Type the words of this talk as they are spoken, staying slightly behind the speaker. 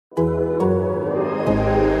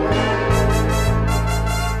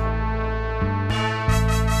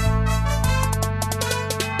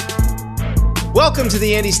Welcome to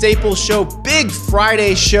the Andy Staples Show, Big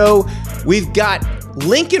Friday show. We've got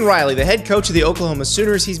Lincoln Riley, the head coach of the Oklahoma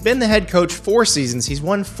Sooners. He's been the head coach 4 seasons. He's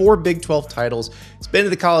won 4 Big 12 titles. He's been to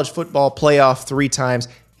the college football playoff 3 times.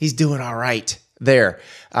 He's doing all right there.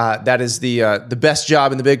 That is the best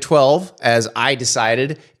job in the Big 12, as I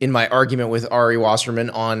decided in my argument with Ari Wasserman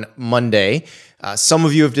on Monday. Some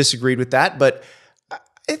of you have disagreed with that, but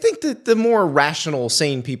I think that the more rational,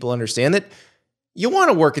 sane people understand that you want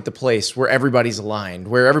to work at the place where everybody's aligned,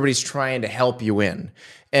 where everybody's trying to help you win.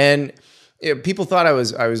 And people thought I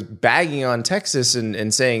was bagging on Texas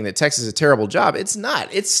and saying that Texas is a terrible job. It's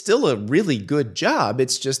not. It's still a really good job.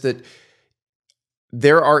 It's just that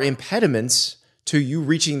there are impediments to you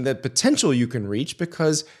reaching the potential you can reach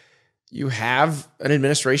because you have an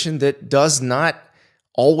administration that does not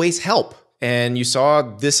always help. And you saw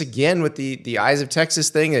this again with the Eyes of Texas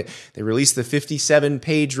thing. They released the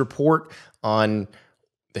 57-page report on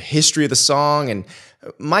the history of the song. And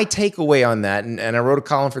my takeaway on that, and I wrote a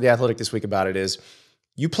column for The Athletic this week about it, is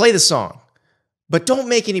you play the song, but don't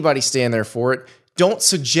make anybody stand there for it. Don't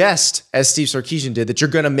suggest, as Steve Sarkisian did, that you're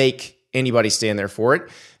going to make anybody stand there for it,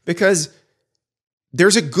 because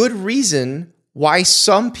there's a good reason why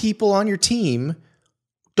some people on your team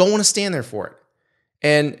don't want to stand there for it.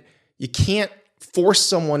 And you can't force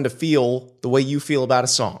someone to feel the way you feel about a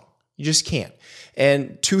song. You just can't.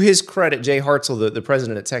 And to his credit, Jay Hartzell, the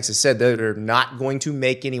president at Texas, said that they're not going to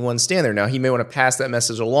make anyone stand there. Now, he may want to pass that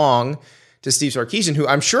message along to Steve Sarkisian, who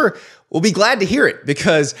I'm sure will be glad to hear it,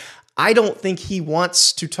 because I don't think he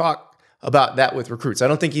wants to talk about that with recruits. I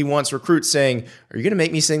don't think he wants recruits saying, "Are you going to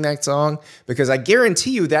make me sing that song?" Because I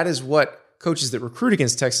guarantee you that is what coaches that recruit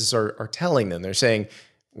against Texas are telling them. They're saying,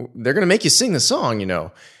 they're going to make you sing the song, you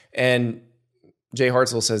know. And Jay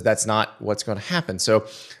Hartzell says that's not what's going to happen. So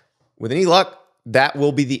with any luck, that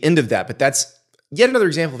will be the end of that. But that's yet another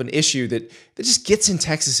example of an issue that just gets in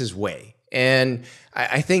Texas's way. And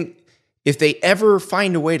I think if they ever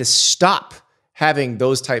find a way to stop having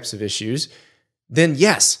those types of issues, then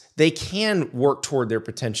yes, they can work toward their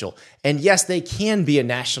potential. And yes, they can be a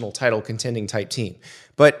national title contending type team.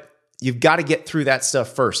 But you've got to get through that stuff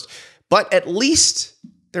first. But at least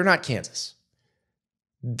they're not Kansas.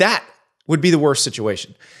 That would be the worst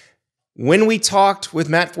situation. When we talked with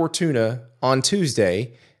Matt Fortuna on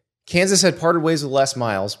Tuesday, Kansas had parted ways with Les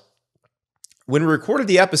Miles. When we recorded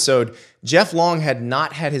the episode, Jeff Long had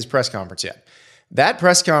not had his press conference yet. That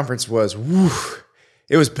press conference was,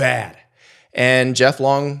 it was bad. And Jeff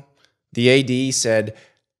Long, the AD, said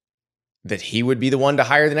that he would be the one to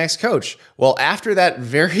hire the next coach. Well, after that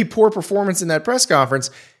very poor performance in that press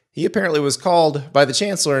conference, he apparently was called by the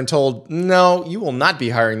chancellor and told, no, you will not be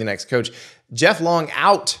hiring the next coach. Jeff Long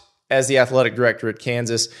out as the athletic director at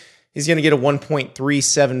Kansas. He's going to get a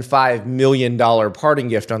 $1.375 million parting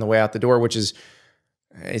gift on the way out the door, which is,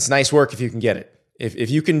 it's nice work if you can get it. If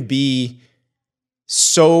you can be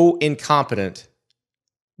so incompetent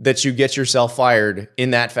that you get yourself fired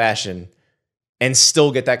in that fashion and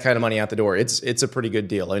still get that kind of money out the door, it's a pretty good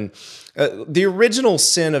deal. And the original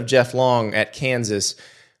sin of Jeff Long at Kansas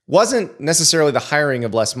wasn't necessarily the hiring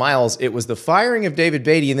of Les Miles. It was the firing of David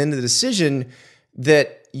Beatty and then the decision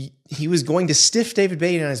that he was going to stiff David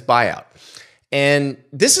Beatty on his buyout. And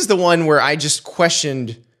this is the one where I just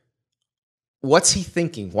questioned, what's he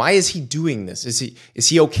thinking? Why is he doing this? Is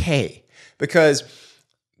he okay? Because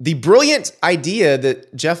the brilliant idea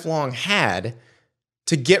that Jeff Long had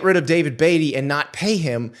to get rid of David Beatty and not pay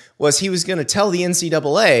him was he was going to tell the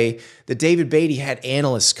NCAA that David Beatty had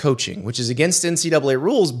analyst coaching, which is against NCAA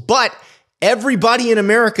rules, but everybody in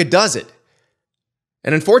America does it.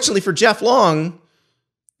 And unfortunately for Jeff Long,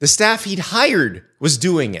 the staff he'd hired was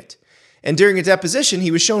doing it. And during a deposition, he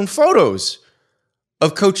was shown photos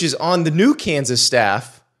of coaches on the new Kansas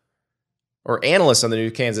staff, or analysts on the new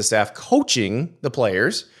Kansas staff, coaching the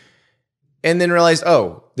players, and then realized,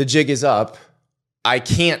 oh, the jig is up. I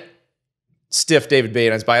can't stiff David Beatty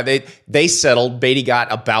on his buyout. They settled. Beatty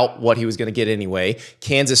got about what he was going to get anyway.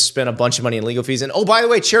 Kansas spent a bunch of money in legal fees. And oh, by the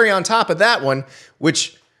way, cherry on top of that one,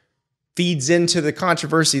 which feeds into the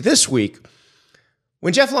controversy this week,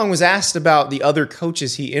 when Jeff Long was asked about the other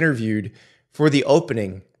coaches he interviewed for the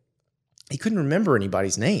opening, he couldn't remember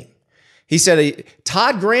anybody's name. He said,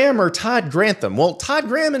 Todd Graham or Todd Grantham. Well, Todd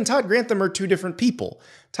Graham and Todd Grantham are two different people.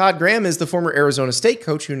 Todd Graham is the former Arizona State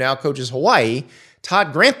coach who now coaches Hawaii.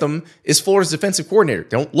 Todd Grantham is Florida's defensive coordinator.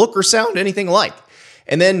 Don't look or sound anything alike.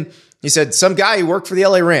 And then he said, some guy who worked for the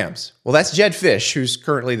LA Rams. Well, that's Jed Fish, who's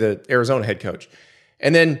currently the Arizona head coach.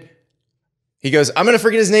 And then he goes, I'm going to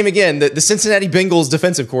forget his name again, the Cincinnati Bengals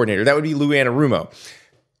defensive coordinator. That would be Lou Anarumo.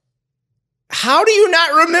 How do you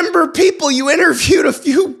not remember people you interviewed a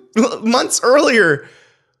few months earlier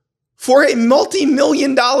for a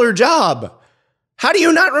multi-million-dollar job. How do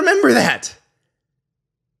you not remember that?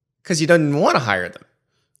 Because you didn't want to hire them.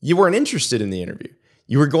 You weren't interested in the interview.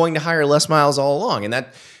 You were going to hire Les Miles all along, and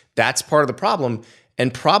that's part of the problem,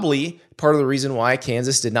 and probably part of the reason why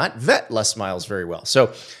Kansas did not vet Les Miles very well.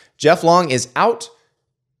 So Jeff Long is out.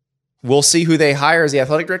 We'll see who they hire as the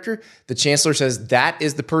athletic director. The chancellor says that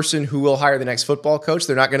is the person who will hire the next football coach.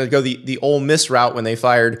 They're not going to go the Ole Miss route when they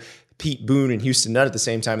fired Pete Boone and Houston Nutt at the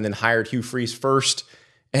same time and then hired Hugh Freeze first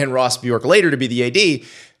and Ross Bjork later to be the AD.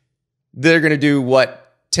 They're going to do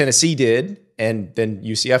what Tennessee did and then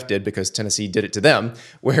UCF did because Tennessee did it to them,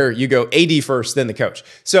 where you go AD first, then the coach.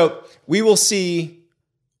 So we will see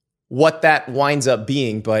what that winds up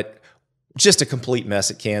being, but just a complete mess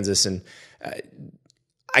at Kansas. And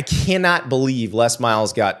I cannot believe Les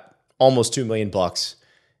Miles got almost $2 million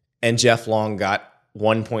and Jeff Long got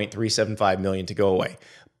 $1.375 million to go away.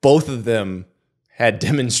 Both of them had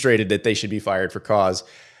demonstrated that they should be fired for cause.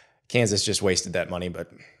 Kansas just wasted that money, but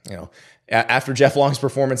after Jeff Long's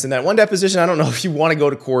performance in that one deposition, I don't know if you want to go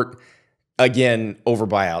to court again over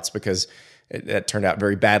buyouts because that turned out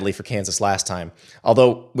very badly for Kansas last time.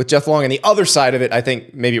 Although with Jeff Long on the other side of it, I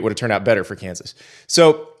think maybe it would have turned out better for Kansas.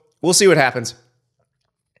 So we'll see what happens.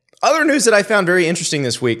 Other news that I found very interesting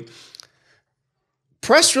this week,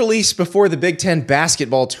 press release before the Big Ten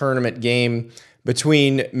basketball tournament game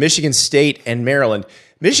between Michigan State and Maryland.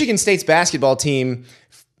 Michigan State's basketball team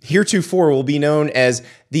heretofore will be known as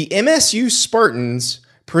the MSU Spartans,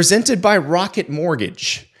 presented by Rocket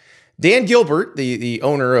Mortgage. Dan Gilbert, the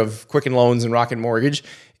owner of Quicken Loans and Rocket Mortgage,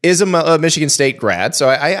 is a Michigan State grad, so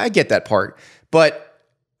I get that part. But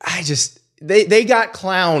they got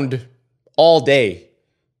clowned all day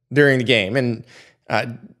during the game, and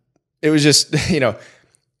it was just,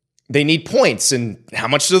 they need points, and how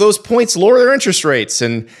much do those points lower their interest rates?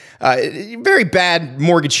 And very bad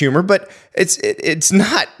mortgage humor, but it's just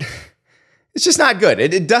not good.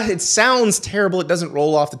 It sounds terrible. It doesn't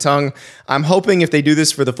roll off the tongue. I'm hoping if they do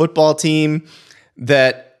this for the football team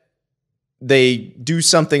that they do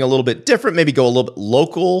something a little bit different, maybe go a little bit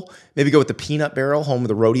local, maybe go with the Peanut Barrel, home of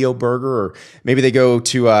the rodeo burger, or maybe they go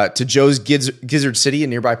to Joe's Gizzard City in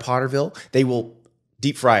nearby Potterville. They will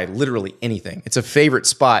deep fry literally anything. It's a favorite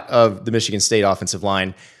spot of the Michigan State offensive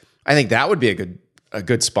line. I think that would be a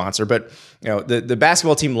good sponsor, but the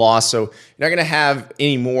basketball team lost, so you're not going to have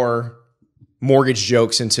any more mortgage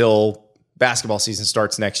jokes until basketball season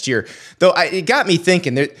starts next year. Though it got me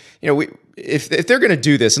thinking that if they're going to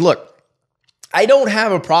do this, and look, I don't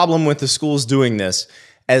have a problem with the schools doing this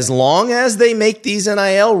as long as they make these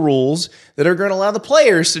NIL rules that are going to allow the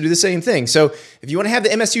players to do the same thing. So if you want to have the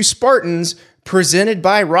MSU Spartans presented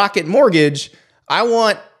by Rocket Mortgage, I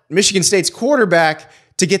want Michigan State's quarterback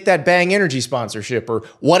to get that Bang Energy sponsorship or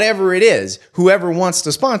whatever it is, whoever wants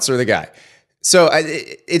to sponsor the guy. So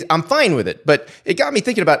I'm fine with it, but it got me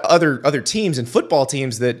thinking about other teams and football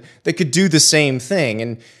teams that could do the same thing.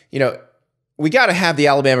 And, we got to have the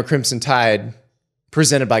Alabama Crimson Tide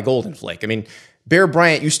presented by Golden Flake. I mean, Bear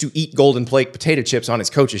Bryant used to eat Golden Flake potato chips on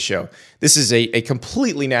his coach's show. This is a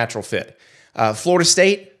completely natural fit. Florida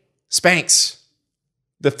State, Spanx.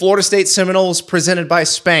 The Florida State Seminoles presented by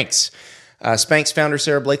Spanx. Spanx founder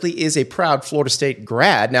Sarah Blakely is a proud Florida State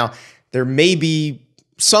grad. Now, there may be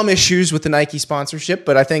some issues with the Nike sponsorship,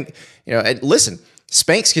 but I think, listen,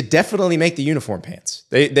 Spanx could definitely make the uniform pants.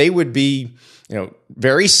 They would be,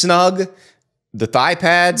 very snug. The thigh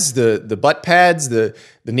pads, the butt pads, the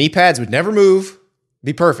knee pads would never move.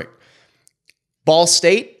 Be perfect. Ball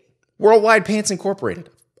State, Worldwide Pants Incorporated,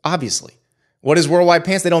 obviously. What is Worldwide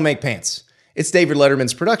Pants? They don't make pants. It's David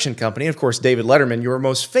Letterman's production company. Of course, David Letterman, your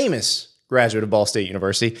most famous graduate of Ball State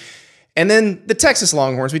University. And then the Texas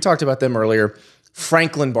Longhorns, we talked about them earlier.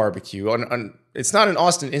 Franklin Barbecue. It's not an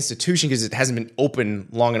Austin institution because it hasn't been open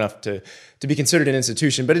long enough to be considered an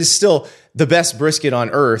institution, but it is still the best brisket on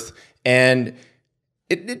earth. And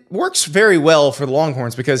it works very well for the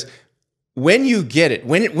Longhorns because when you get it,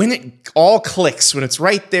 when it all clicks, when it's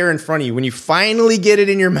right there in front of you, when you finally get it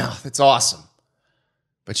in your mouth, it's awesome.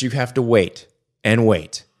 But you have to wait and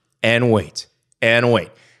wait and wait and wait.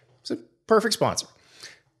 It's a perfect sponsor.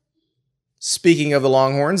 Speaking of the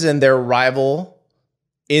Longhorns and their rival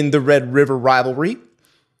in the Red River rivalry,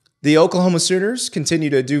 the Oklahoma Sooners continue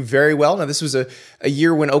to do very well. Now, this was a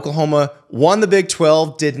year when Oklahoma won the Big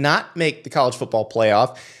 12, did not make the college football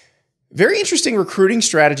playoff. Very interesting recruiting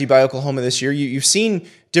strategy by Oklahoma this year. You've seen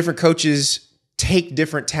different coaches take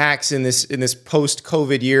different tacks in this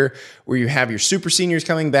post-COVID year where you have your super seniors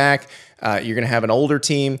coming back. You're going to have an older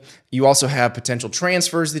team. You also have potential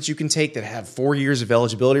transfers that you can take that have 4 years of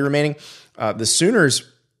eligibility remaining. The Sooners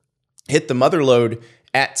hit the mother lode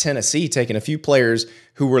at Tennessee, taking a few players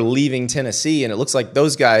who were leaving Tennessee. And it looks like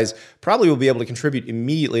those guys probably will be able to contribute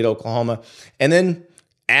immediately to Oklahoma. And then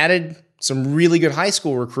added some really good high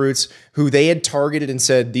school recruits who they had targeted and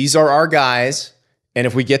said, these are our guys. And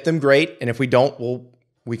if we get them, great. And if we don't,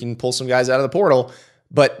 we can pull some guys out of the portal.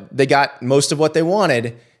 But they got most of what they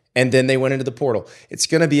wanted, and then they went into the portal. It's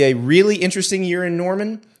going to be a really interesting year in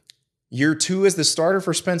Norman. Year 2 as the starter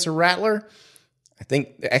for Spencer Rattler. I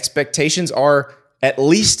think the expectations are at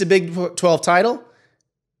least a Big 12 title,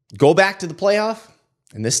 go back to the playoff,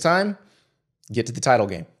 and this time, get to the title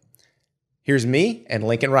game. Here's me and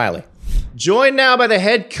Lincoln Riley. Joined now by the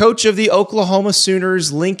head coach of the Oklahoma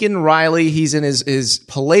Sooners, Lincoln Riley. He's in his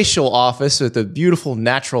palatial office with a beautiful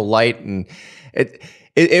natural light. And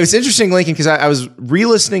it was interesting, Lincoln, because I was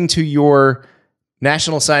re-listening to your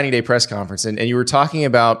National Signing Day press conference, and you were talking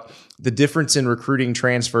about the difference in recruiting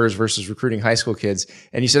transfers versus recruiting high school kids.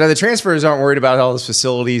 And you said, the transfers aren't worried about all this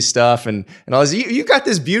facilities stuff and all this. You got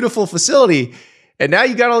this beautiful facility, and now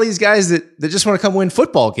you got all these guys that just want to come win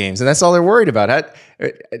football games, and that's all they're worried about.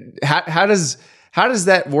 How does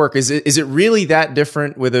that work? Is it really that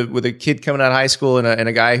different with a kid coming out of high school and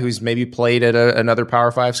a guy who's maybe played at another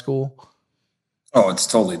Power 5 school? Oh, it's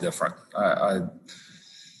totally different.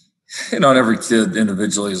 And every kid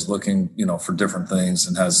individually is looking, for different things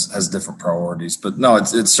and has different priorities. But no,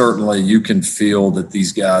 it's certainly, you can feel that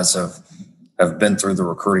these guys have been through the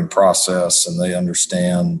recruiting process and they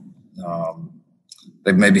understand.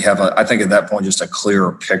 They maybe have I think at that point, just a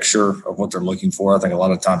clearer picture of what they're looking for. I think a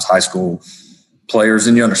lot of times high school players,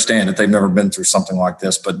 and you understand that they've never been through something like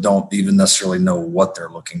this, but don't even necessarily know what they're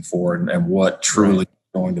looking for and what truly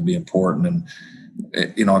is going to be important. And,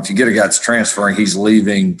 if you get a guy that's transferring, he's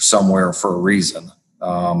leaving somewhere for a reason.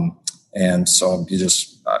 And so you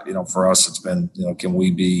just, for us, it's been, can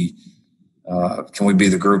we be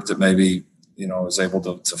the group that maybe, is able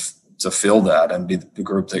to fill that and be the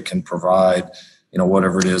group that can provide,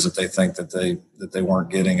 whatever it is that they think that they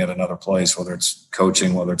weren't getting at another place, whether it's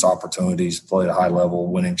coaching, whether it's opportunities to play at a high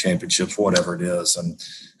level, winning championships, whatever it is.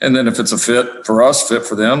 And then if it's a fit for us, fit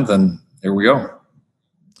for them, then here we go.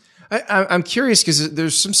 I'm curious because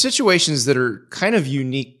there's some situations that are kind of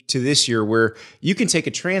unique to this year where you can take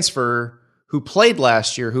a transfer who played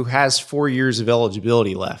last year who has 4 years of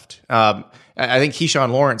eligibility left. I think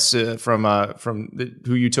Keyshawn Lawrence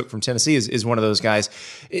who you took from Tennessee is one of those guys.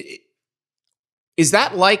 Is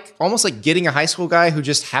that almost like getting a high school guy who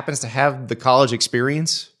just happens to have the college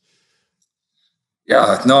experience?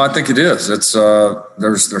 Yeah, no, I think it is. It's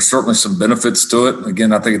there's certainly some benefits to it.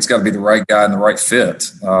 Again, I think it's got to be the right guy and the right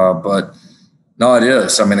fit. But no, it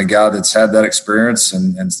is. I mean, a guy that's had that experience,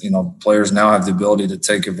 and players now have the ability to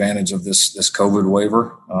take advantage of this COVID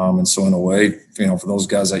waiver. And so in a way, for those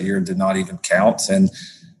guys that year, it did not even count. And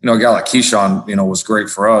a guy like Keyshawn, was great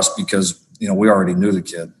for us because we already knew the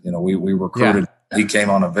kid. We recruited. Yeah. He came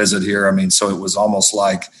on a visit here. I mean, so it was almost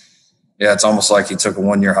like. Yeah, it's almost like he took a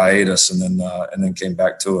 1-year hiatus and then came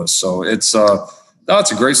back to us. So it's a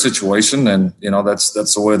great situation, and that's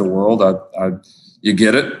the way of the world. You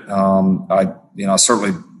get it. I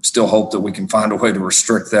certainly still hope that we can find a way to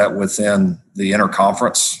restrict that within the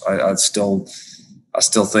interconference. I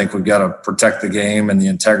still think we've got to protect the game and the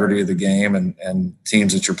integrity of the game and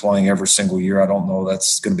teams that you're playing every single year. I don't know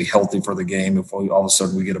that's going to be healthy for the game if all of a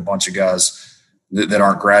sudden we get a bunch of guys that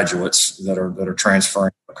aren't graduates that are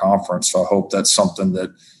transferring to the conference. So I hope that's something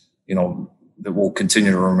that, that we'll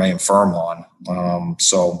continue to remain firm on.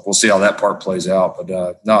 So we'll see how that part plays out. But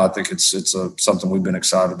no, I think it's something we've been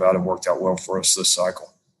excited about and worked out well for us this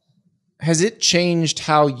cycle. Has it changed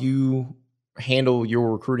how you handle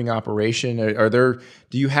your recruiting operation? Do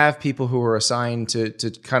you have people who are assigned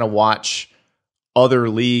to kind of watch other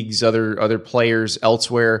leagues, other players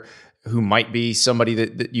elsewhere who might be somebody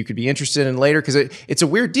that you could be interested in later? Because it's a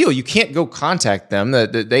weird deal. You can't go contact them.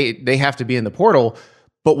 They have to be in the portal.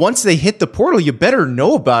 But once they hit the portal, you better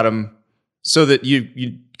know about them so that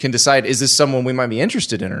you can decide, is this someone we might be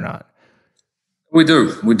interested in or not? We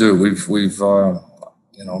do. We've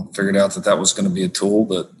figured out that was going to be a tool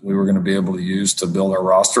that we were going to be able to use to build our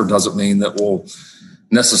roster. Doesn't mean that we'll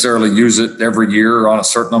necessarily use it every year on a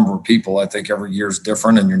certain number of people. I think every year is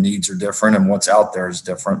different and your needs are different and what's out there is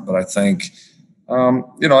different. But I think,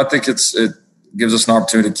 I think it gives us an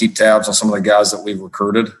opportunity to keep tabs on some of the guys that we've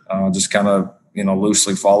recruited, just kind of,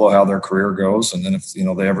 loosely follow how their career goes. And then if,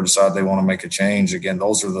 they ever decide they want to make a change, again,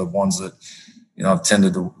 those are the ones that, have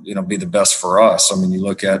tended to, be the best for us. I mean, you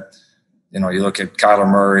look at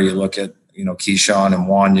Kyler Murray, you look at, Keyshawn and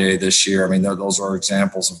Wanye this year. I mean, those are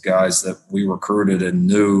examples of guys that we recruited and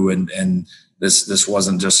knew and this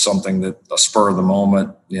wasn't just something that a spur of the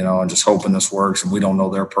moment, and just hoping this works. And we don't know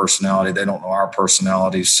their personality. They don't know our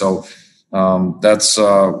personality. So that's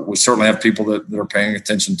we certainly have people that are paying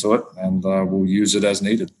attention to it, and we'll use it as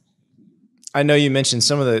needed. I know you mentioned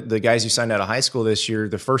some of the guys you signed out of high school this year.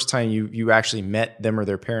 The first time you actually met them or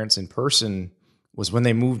their parents in person was when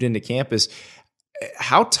they moved into campus.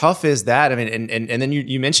 How tough is that? I mean, and then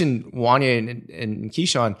you mentioned Wanya and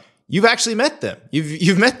Keyshawn. You've actually met them.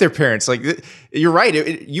 You've met their parents. Like, you're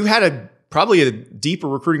right. You had probably a deeper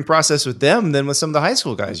recruiting process with them than with some of the high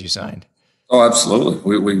school guys you signed. Oh,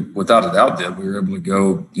 absolutely. We without a doubt did. We were able to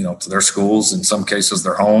go, to their schools, in some cases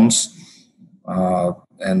their homes.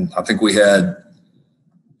 And I think we had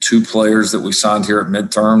 2 players that we signed here at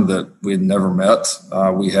midterm that we had never met.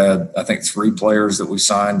 We had, I think, 3 players that we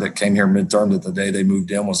signed that came here midterm that the day they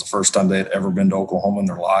moved in was the first time they had ever been to Oklahoma in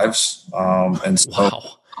their lives. And so, wow.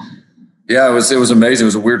 Yeah, it was amazing. It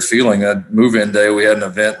was a weird feeling. That move-in day, we had an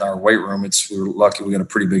event in our weight room. We were lucky we got a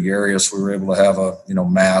pretty big area, so we were able to have a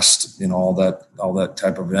masked, all that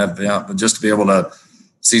type of event. But just to be able to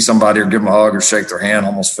see somebody or give them a hug or shake their hand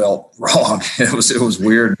almost felt wrong. It was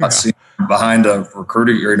weird not seeing them behind a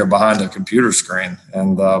recruiting or behind a computer screen.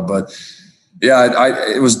 And but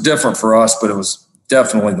yeah, it was different for us, but it was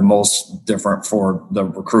definitely the most different for the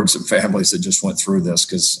recruits and families that just went through this.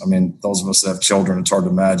 Because those of us that have children, it's hard to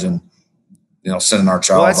imagine. Sending our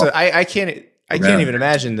child. Well, I can't even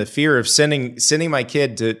imagine the fear of sending my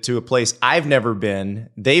kid to a place I've never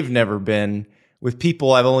been, they've never been, with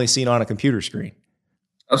people I've only seen on a computer screen.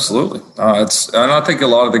 Absolutely. And I think a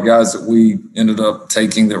lot of the guys that we ended up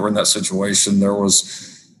taking that were in that situation, there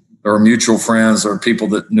were mutual friends or people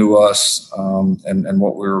that knew us and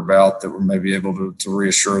what we were about, that were maybe able to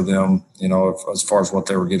reassure them, as far as what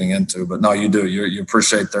they were getting into. But no, you do. You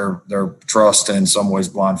appreciate their trust and in some ways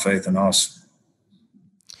blind faith in us.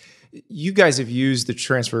 You guys have used the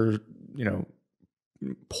transfer,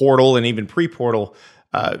 portal and even pre-portal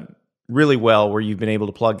really well, where you've been able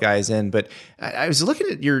to plug guys in. But I was looking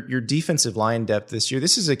at your defensive line depth this year.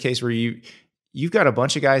 This is a case where you've got a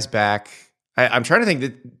bunch of guys back. I'm trying to think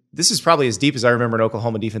that this is probably as deep as I remember an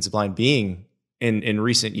Oklahoma defensive line being in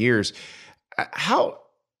recent years. How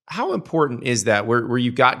important is that, where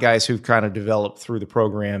you've got guys who've kind of developed through the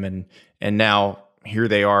program and now here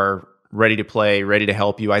they are, ready to play, ready to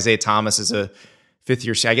help you? Isaiah Thomas is a 5th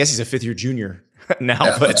year. I guess he's a 5th year junior now.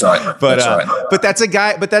 Yeah, but that's right. But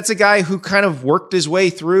that's a guy who kind of worked his way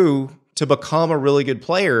through to become a really good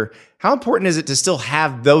player. How important is it to still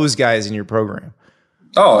have those guys in your program?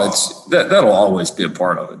 Oh, that'll always be a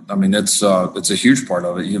part of it. It's a huge part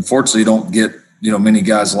of it. You unfortunately don't get many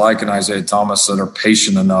guys like an Isaiah Thomas that are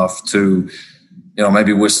patient enough to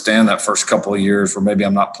maybe withstand that first couple of years where maybe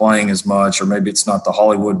I'm not playing as much, or maybe it's not the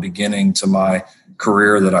Hollywood beginning to my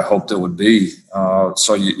career that I hoped it would be.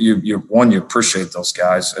 So you appreciate those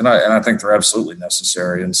guys, and I think they're absolutely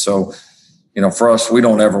necessary. And so, for us, we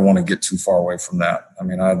don't ever want to get too far away from that.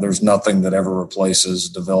 There's nothing that ever replaces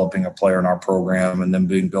developing a player in our program and then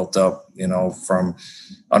being built up, from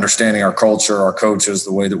understanding our culture, our coaches,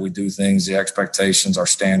 the way that we do things, the expectations, our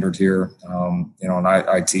standard here. And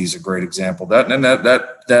IT is a great example.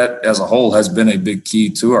 That as a whole has been a big key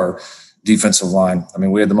to our defensive line.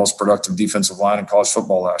 We had the most productive defensive line in college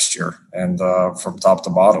football last year, and from top to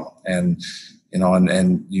bottom. And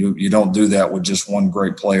you don't do that with just one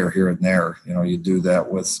great player here and there. You do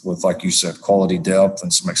that with like you said, quality depth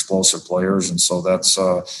and some explosive players. And so that's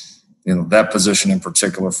that position in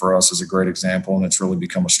particular for us is a great example, and it's really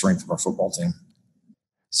become a strength of our football team.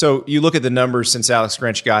 So you look at the numbers since Alex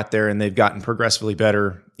Grinch got there, and they've gotten progressively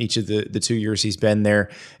better each of the 2 years he's been there.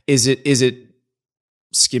 Is it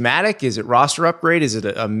schematic? Is it roster upgrade? Is it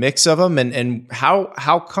a mix of them? And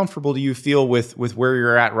how comfortable do you feel with where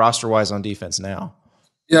you're at roster wise on defense now?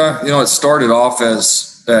 Yeah, it started off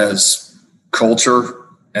as culture,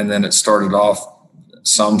 and then it started off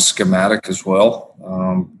some schematic as well.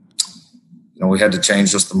 We had to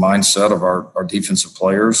change just the mindset of our defensive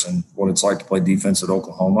players and what it's like to play defense at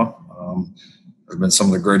Oklahoma. There's been some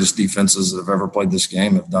of the greatest defenses that have ever played this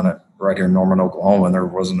game have done it right here in Norman, Oklahoma, and there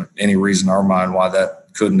wasn't any reason in our mind why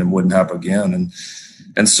that couldn't and wouldn't happen again.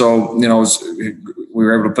 And so, we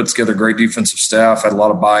were able to put together a great defensive staff, had a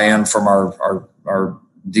lot of buy-in from our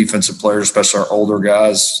defensive players, especially our older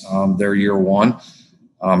guys, their year one,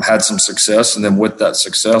 had some success. And then with that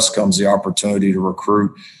success comes the opportunity to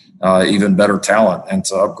recruit even better talent and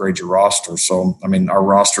to upgrade your roster. So, our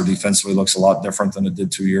roster defensively looks a lot different than it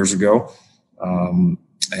did 2 years ago.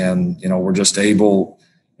 And we're just able,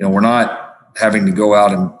 we're not having to go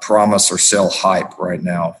out and promise or sell hype right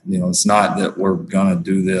now. It's not that we're going to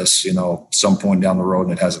do this, some point down the road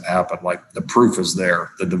and it hasn't happened. Like the proof is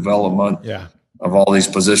there, the development of all these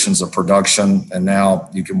positions of production. And now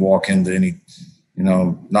you can walk into any,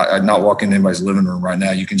 not walk into anybody's living room right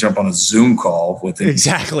now. You can jump on a Zoom call with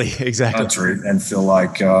exactly country and feel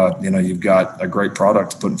like, you've got a great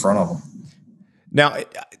product to put in front of them. Now,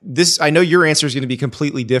 I know your answer is going to be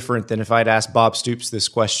completely different than if I'd asked Bob Stoops this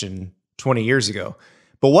question 20 years ago.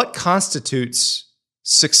 But what constitutes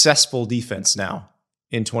successful defense now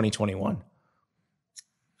in 2021?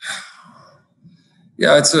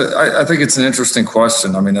 Yeah, I think it's an interesting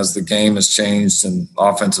question. I mean, as the game has changed and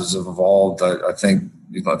offenses have evolved, I think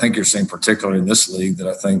you're seeing, particularly in this league, that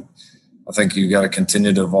I think you got to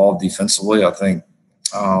continue to evolve defensively. I think,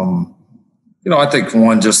 I think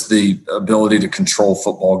one, just the ability to control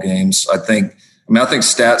football games. I think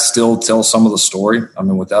stats still tell some of the story. I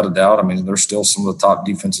mean, without a doubt. I mean, there's still some of the top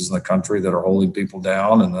defenses in the country that are holding people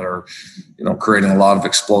down and that are, creating a lot of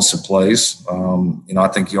explosive plays. I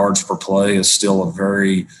think yards per play is still a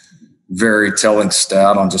very, very telling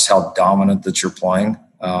stat on just how dominant that you're playing.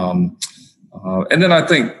 And then I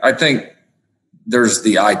think there's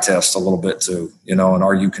the eye test a little bit too, and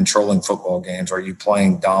are you controlling football games? Are you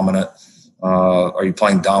playing dominant? Are you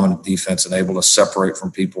playing dominant defense and able to separate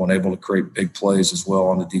from people and able to create big plays as well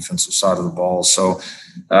on the defensive side of the ball? So,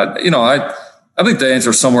 I think the answer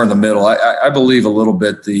is somewhere in the middle. I believe a little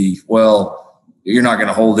bit you're not going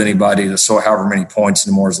to hold anybody to however many points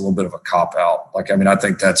anymore is a little bit of a cop out. I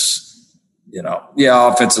think that's,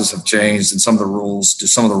 offenses have changed and some of the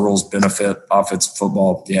rules benefit offensive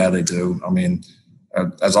football? Yeah, they do. I mean,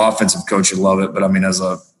 as an offensive coach, you love it, but I mean,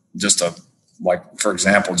 for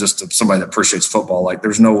example, just somebody that appreciates football,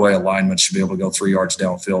 there's no way a lineman should be able to go 3 yards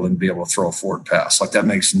downfield and be able to throw a forward pass. That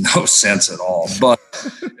makes no sense at all. But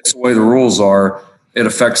it's the way the rules are. It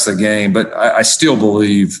affects the game. But I still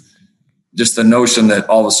believe just the notion that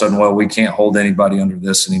all of a sudden, we can't hold anybody under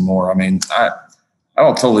this anymore. I mean, I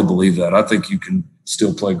don't totally believe that. I think you can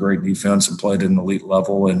still play great defense and play at an elite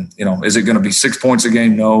level. And, is it going to be 6 points a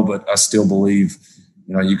game? No, but I still believe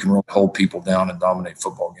you can really hold people down and dominate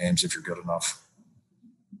football games if you're good enough.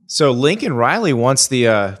 So Lincoln Riley wants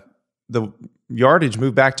the yardage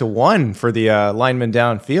moved back to 1 for the lineman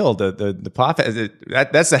downfield. The pop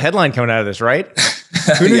that's the headline coming out of this, right?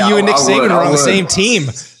 Who knew you and Nick Saban were on the same team?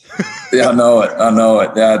 Yeah, I know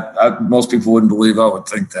it. Yeah, most people wouldn't believe I would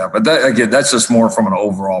think that, but that's just more from an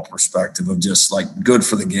overall perspective of just good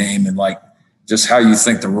for the game and just how you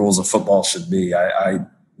think the rules of football should be. I'd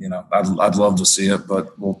love to see it,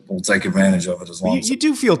 but we'll take advantage of it as long as you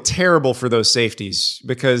do feel terrible for those safeties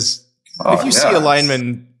because if you see a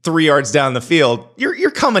lineman 3 yards down the field,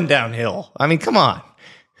 you're coming downhill. I mean, come on.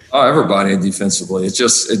 Everybody defensively. It's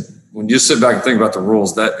just when you sit back and think about the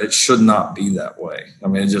rules, that it should not be that way. I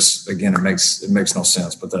mean, it makes no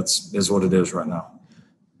sense, but is what it is right now.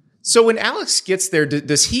 So when Alex gets there,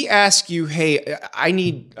 does he ask you, "Hey, I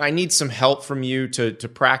need some help from you to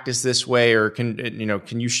practice this way, or can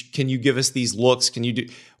you give us these looks? Can you do?"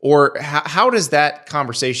 Or how does that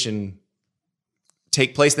conversation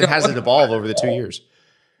take place? That hasn't evolved over the 2 years.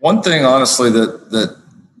 One thing, honestly, that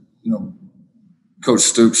Coach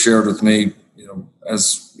Stoops shared with me,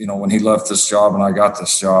 when he left this job and I got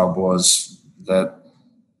this job, was that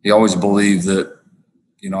he always believed that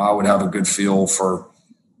I would have a good feel for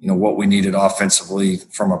what we needed offensively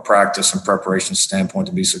from a practice and preparation standpoint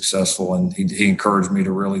to be successful. And he encouraged me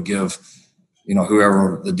to really give,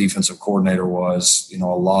 whoever the defensive coordinator was, a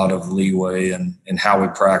lot of leeway in how we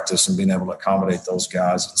practice and being able to accommodate those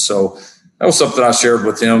guys. And so that was something I shared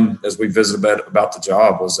with him as we visited about the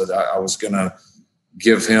job, was that I was going to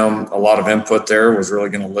give him a lot of input there, was really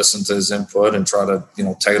going to listen to his input and try to,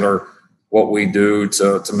 tailor what we do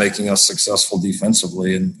to making us successful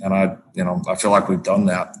defensively. And I feel like we've done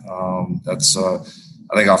that.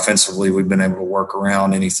 I think offensively, we've been able to work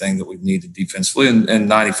around anything that we've needed defensively. And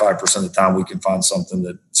 95% of the time we can find something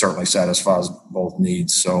that certainly satisfies both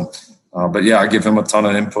needs. So, but yeah, I give him a ton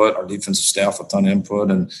of input, our defensive staff a ton of input.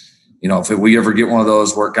 And, if we ever get one of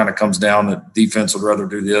those where it kind of comes down that defense would rather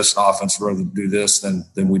do this and offense would rather do this, then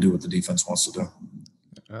we do what the defense wants to do.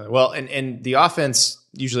 Well, and the offense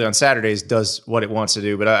usually on Saturdays does what it wants to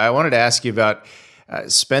do. But I wanted to ask you about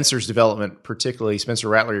Spencer's development, particularly Spencer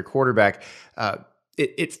Rattler, your quarterback.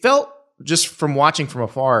 It felt, just from watching from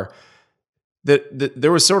afar, that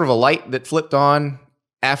there was sort of a light that flipped on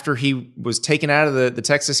after he was taken out of the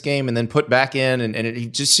Texas game and then put back in. And he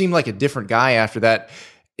just seemed like a different guy after that.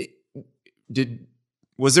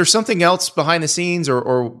 Was there something else behind the scenes,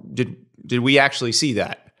 or did we actually see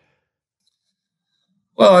that?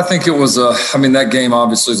 Well, I think it was that game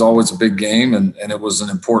obviously is always a big game, and it was an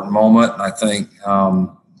important moment. And I think,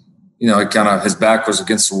 it kind of, his back was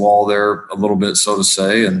against the wall there a little bit, so to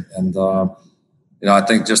say. I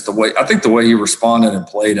think just the way he responded and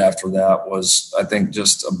played after that was, I think,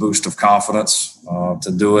 just a boost of confidence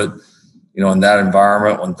to do it, in that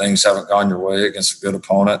environment when things haven't gone your way against a good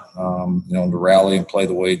opponent, to rally and play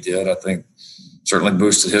the way he did, I think certainly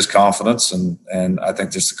boosted his confidence and I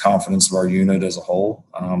think just the confidence of our unit as a whole.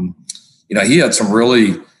 He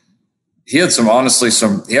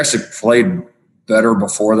actually played better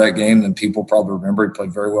before that game than people probably remember. He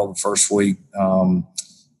played very well the first week.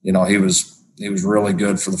 He was really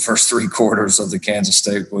good for the first 3 quarters of the Kansas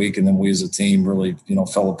State week. And then we as a team really,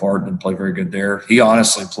 fell apart and didn't play very good there. He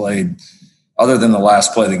honestly played, other than the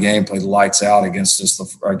last play of the game, played lights out against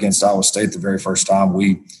Iowa State the very first time.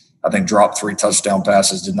 We, I think, dropped 3 touchdown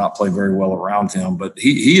passes, did not play very well around him. But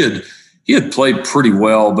he had played pretty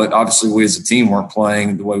well, but obviously we as a team weren't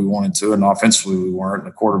playing the way we wanted to, and offensively we weren't.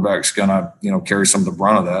 And the quarterback's going to, carry some of the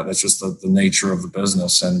brunt of that. That's just the nature of the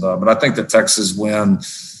business. And but I think the Texas win,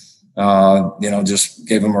 just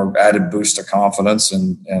gave him an added boost of confidence.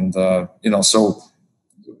 So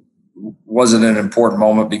was it an important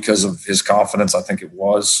moment because of his confidence? I think it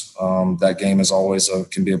was. That game is always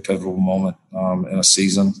can be a pivotal moment in a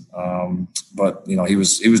season. But he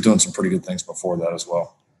was doing some pretty good things before that as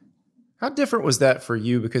well. How different was that for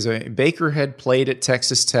you? Because Baker had played at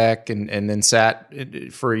Texas Tech and then sat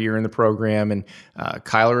for a year in the program, and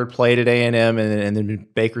Kyler had played at A&M and then been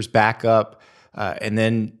Baker's backup, and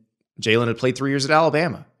then Jalen had played 3 years at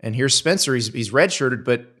Alabama. And here's Spencer. He's redshirted,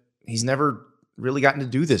 but he's never really gotten to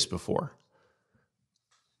do this before.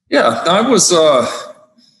 Yeah, I was. I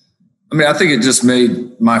think it just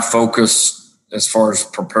made my focus as far as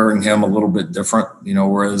preparing him a little bit different.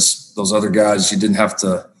 Whereas those other guys, you didn't have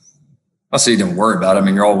to. I say you didn't worry about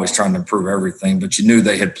it. You're always trying to improve everything, but you knew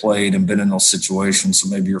they had played and been in those situations, so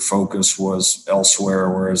maybe your focus was elsewhere.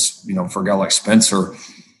 Whereas, for a guy like Spencer,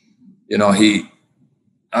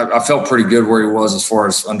 I felt pretty good where he was as far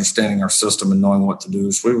as understanding our system and knowing what to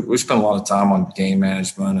do. So we spent a lot of time on game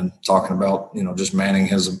management and talking about, just managing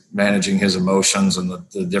his emotions and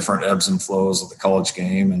the different ebbs and flows of the college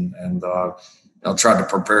game, and tried to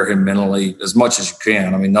prepare him mentally as much as you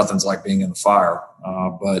can. Nothing's like being in the fire,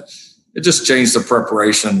 but it just changed the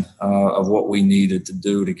preparation of what we needed to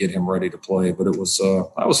do to get him ready to play. But that was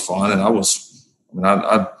fun, and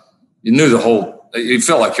you knew it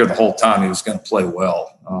felt like here the whole time he was going to play well.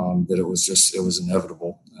 That it was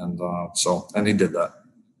inevitable, and he did that.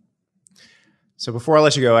 So before I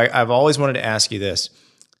let you go, I've always wanted to ask you this.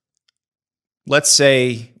 Let's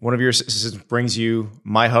say one of your assistants brings you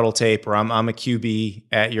my huddle tape, or I'm a QB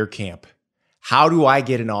at your camp. How do I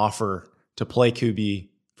get an offer to play QB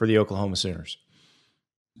for the Oklahoma Sooners?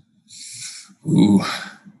 Ooh,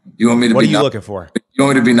 you want me to? What are you looking for? You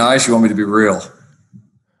want me to be nice? You want me to be real?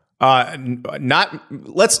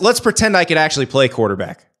 Let's pretend I could actually play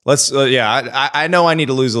quarterback. I know I need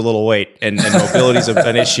to lose a little weight, and mobility's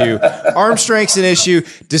an issue. Arm strength's an issue.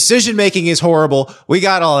 Decision making is horrible. We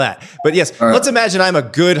got all that. But yes, right. Let's imagine I'm a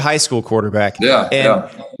good high school quarterback. Yeah. And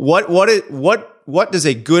what does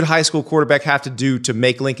a good high school quarterback have to do to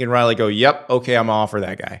make Lincoln Riley go, yep, okay, I'm gonna offer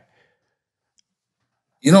that guy?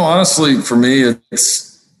 Honestly, for me,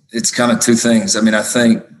 it's kind of two things. I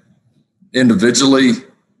think individually,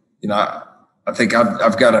 I think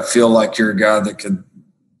I've got to feel like you're a guy that could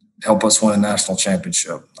help us win a national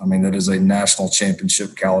championship. That is a national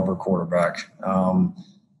championship caliber quarterback,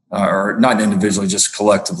 or not individually, just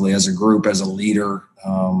collectively as a group, as a leader.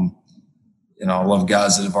 I love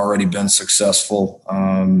guys that have already been successful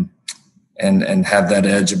and have that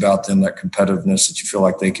edge about them, that competitiveness that you feel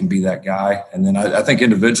like they can be that guy. And then I think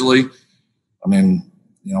individually,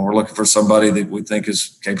 we're looking for somebody that we think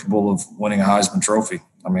is capable of winning a Heisman Trophy.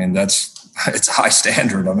 It's a high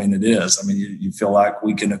standard. It is. You feel like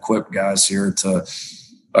we can equip guys here to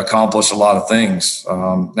accomplish a lot of things.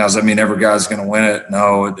 Now, does that mean every guy's going to win it?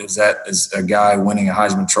 No. Is a guy winning a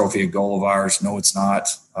Heisman Trophy a goal of ours? No, it's not.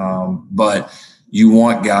 But you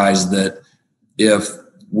want guys that, if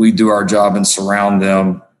we do our job and surround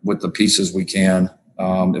them with the pieces we can,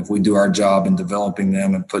 if we do our job in developing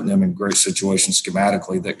them and putting them in great situations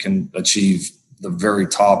schematically, that can achieve the very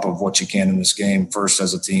top of what you can in this game, first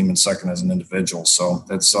as a team and second as an individual. So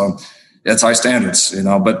it's high standards,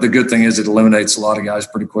 but the good thing is it eliminates a lot of guys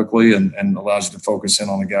pretty quickly and allows you to focus in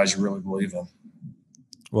on the guys you really believe in.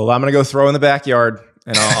 Well, I'm going to go throw in the backyard,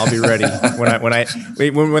 and I'll be ready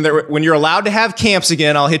when you're allowed to have camps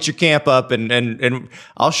again. I'll hit your camp up and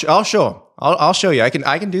I'll show them. I'll show you. I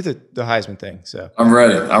can do the Heisman thing. So I'm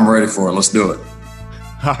ready for it. Let's do it.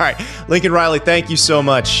 All right. Lincoln Riley, thank you so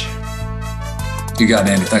much. You got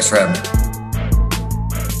it, Andy. Thanks for having me.